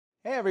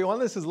Hey everyone,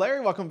 this is Larry.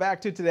 Welcome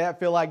back to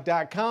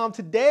TodayIFeelLike.com.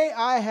 Today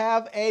I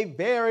have a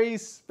very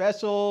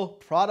special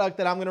product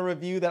that I'm going to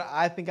review that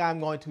I think I'm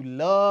going to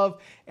love,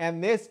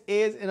 and this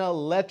is an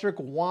electric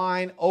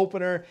wine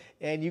opener.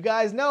 And you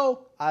guys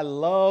know I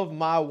love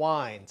my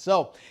wine.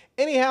 So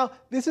anyhow,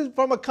 this is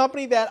from a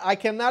company that I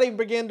cannot even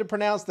begin to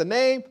pronounce the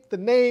name. The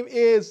name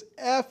is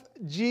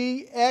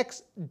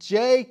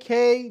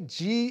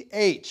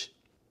FGXJKGH.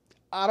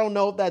 I don't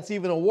know if that's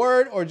even a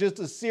word or just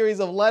a series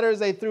of letters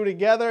they threw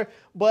together,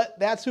 but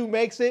that's who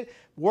makes it.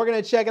 We're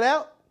gonna check it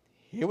out.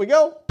 Here we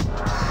go.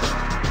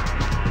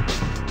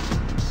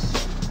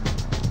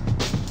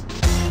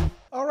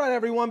 All right,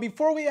 everyone,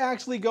 before we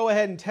actually go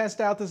ahead and test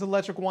out this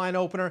electric wine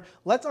opener,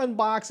 let's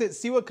unbox it,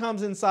 see what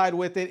comes inside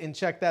with it, and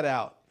check that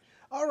out.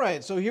 All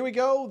right, so here we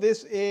go.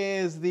 This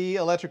is the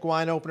electric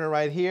wine opener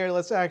right here.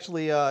 Let's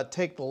actually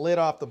take the lid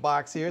off the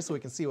box here so we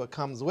can see what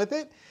comes with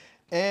it.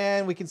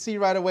 And we can see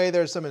right away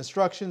there's some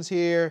instructions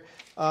here.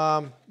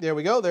 There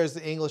we go. There's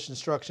the English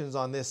instructions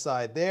on this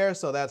side there.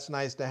 So that's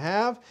nice to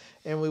have.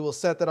 And we will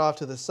set that off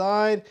to the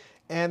side.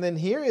 And then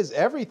here is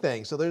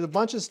everything. So there's a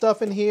bunch of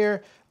stuff in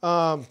here.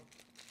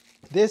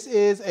 This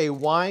is a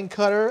wine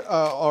cutter,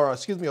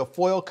 a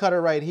foil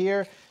cutter right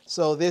here.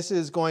 So this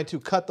is going to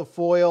cut the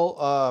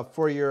foil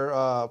for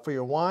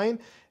your wine.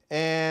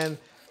 And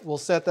we'll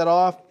set that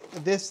off.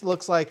 This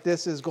looks like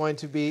this is going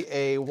to be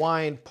a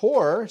wine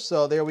pourer.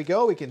 So there we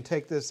go. We can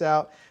take this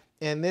out.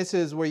 And this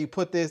is where you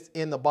put this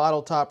in the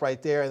bottle top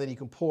right there, and then you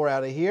can pour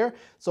out of here.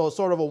 So it's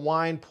sort of a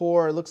wine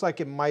pour. It looks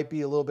like it might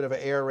be a little bit of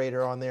an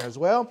aerator on there as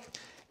well.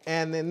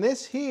 And then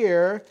this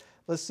here,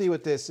 let's see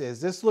what this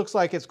is. This looks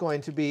like it's going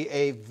to be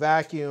a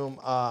vacuum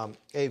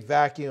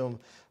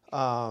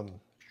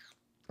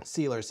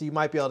sealer. So you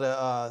might be able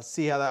to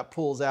see how that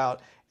pulls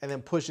out and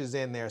then pushes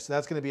in there. So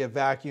that's going to be a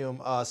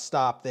vacuum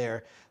stop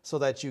there, so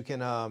that you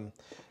can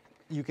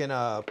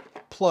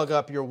plug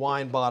up your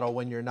wine bottle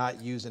when you're not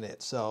using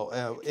it.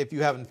 So if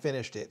you haven't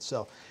finished it.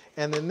 So,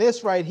 and then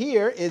this right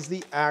here is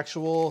the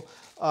actual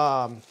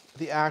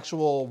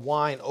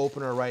wine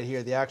opener right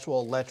here, the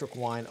actual electric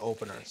wine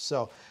opener.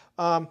 So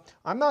I'm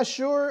not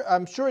sure.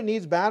 I'm sure it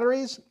needs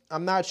batteries.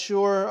 I'm not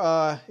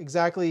sure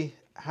exactly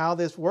how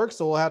this works.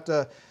 So we'll have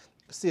to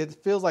see. It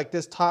feels like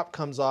this top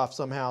comes off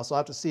somehow. So I'll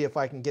have to see if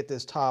I can get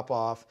this top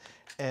off.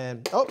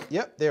 And oh,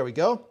 yep, there we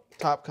go.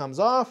 Top comes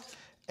off,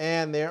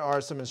 and there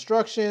are some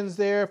instructions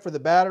there for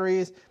the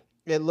batteries.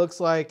 It looks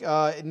like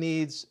it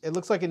needs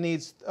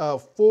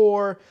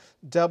 4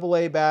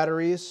 AA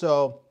batteries.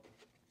 So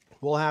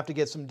we'll have to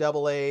get some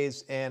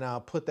AA's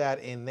and put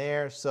that in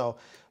there. So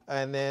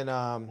and then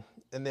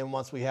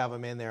once we have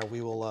them in there,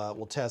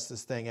 we'll test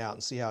this thing out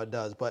and see how it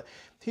does. But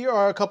here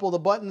are a couple of the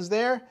buttons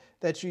there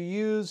that you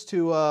use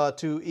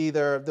to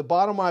either, the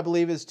bottom one I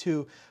believe is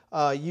to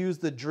use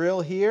the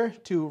drill here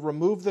to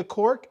remove the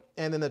cork,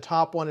 and then the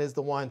top one is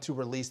the one to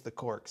release the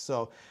cork.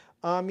 So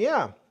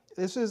yeah,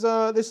 this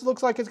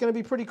looks like it's going to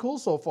be pretty cool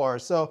so far.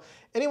 So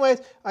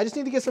anyways, I just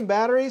need to get some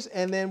batteries,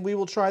 and then we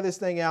will try this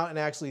thing out and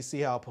actually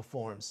see how it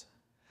performs.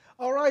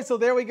 All right, so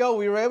there we go.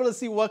 We were able to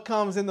see what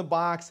comes in the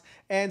box.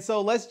 And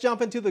so let's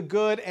jump into the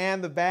good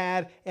and the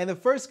bad. And the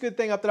first good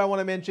thing up that I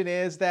want to mention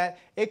is that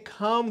it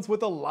comes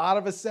with a lot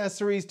of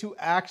accessories to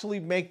actually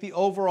make the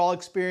overall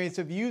experience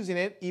of using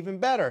it even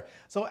better.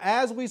 So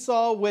as we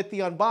saw with the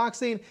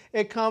unboxing,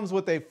 it comes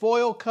with a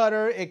foil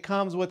cutter, it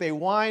comes with a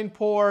wine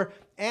pour,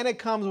 and it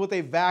comes with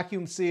a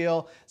vacuum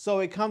seal. So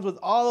it comes with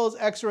all those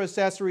extra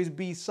accessories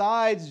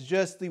besides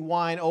just the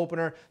wine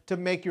opener to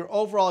make your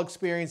overall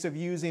experience of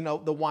using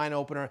the wine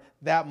opener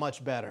that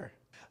much better.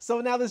 So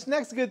now this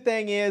next good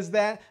thing is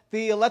that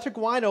the electric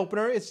wine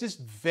opener is just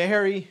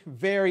very,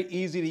 very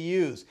easy to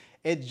use.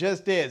 It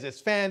just is.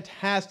 It's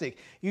fantastic.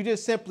 You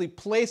just simply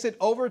place it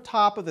over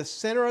top of the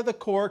center of the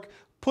cork,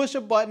 push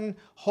a button,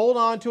 hold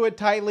on to it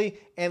tightly,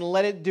 and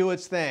let it do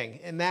its thing.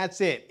 And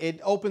that's it.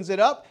 It opens it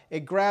up,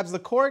 it grabs the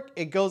cork,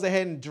 it goes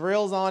ahead and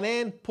drills on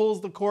in,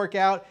 pulls the cork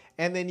out,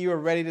 and then you are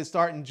ready to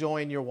start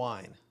enjoying your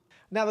wine.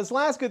 Now this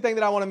last good thing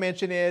that I want to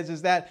mention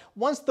is that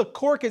once the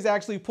cork is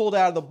actually pulled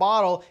out of the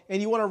bottle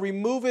and you want to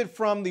remove it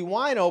from the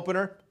wine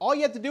opener, all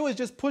you have to do is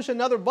just push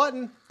another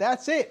button.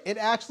 That's it. It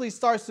actually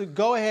starts to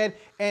go ahead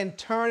and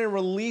turn and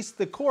release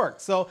the cork.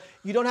 So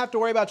you don't have to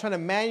worry about trying to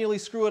manually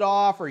screw it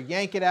off or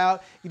yank it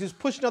out. You just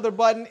push another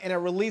button and it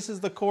releases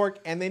the cork,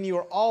 and then you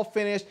are all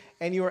finished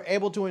and you are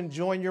able to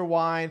enjoy your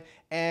wine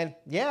and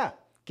yeah,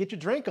 get your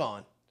drink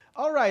on.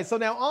 All right, so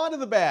now on to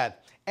the bad.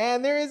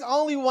 And there is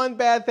only one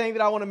bad thing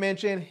that I want to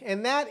mention,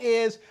 and that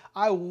is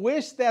I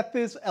wish that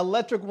this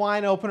electric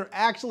wine opener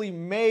actually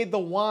made the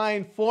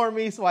wine for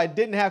me so I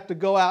didn't have to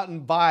go out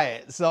and buy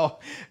it. So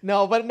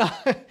no, but no,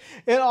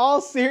 in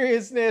all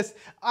seriousness,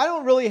 I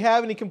don't really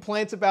have any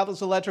complaints about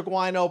this electric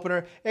wine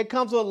opener. It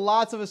comes with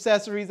lots of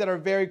accessories that are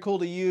very cool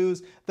to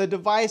use. The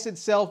device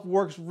itself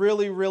works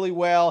really, really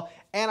well.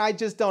 and I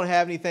just don't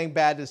have anything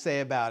bad to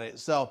say about it.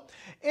 So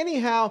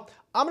anyhow,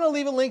 I'm gonna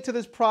leave a link to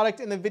this product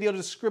in the video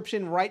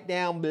description right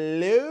down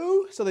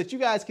below so that you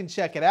guys can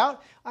check it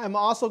out. I'm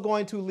also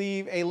going to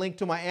leave a link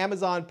to my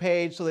Amazon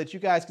page so that you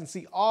guys can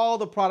see all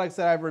the products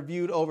that I've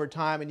reviewed over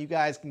time and you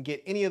guys can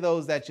get any of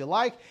those that you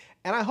like.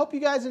 And I hope you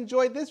guys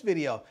enjoyed this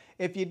video.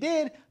 If you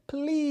did,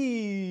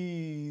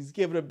 please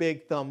give it a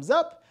big thumbs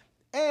up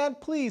and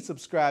please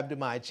subscribe to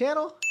my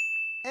channel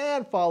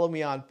and follow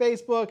me on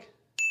Facebook.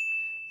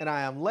 And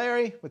I am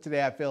Larry with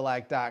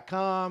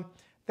TodayIFeelLike.com.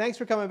 Thanks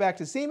for coming back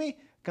to see me.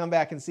 Come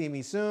back and see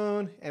me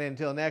soon. And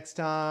until next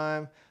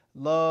time,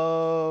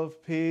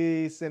 love,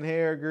 peace, and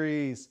hair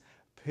grease.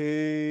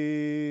 Peace.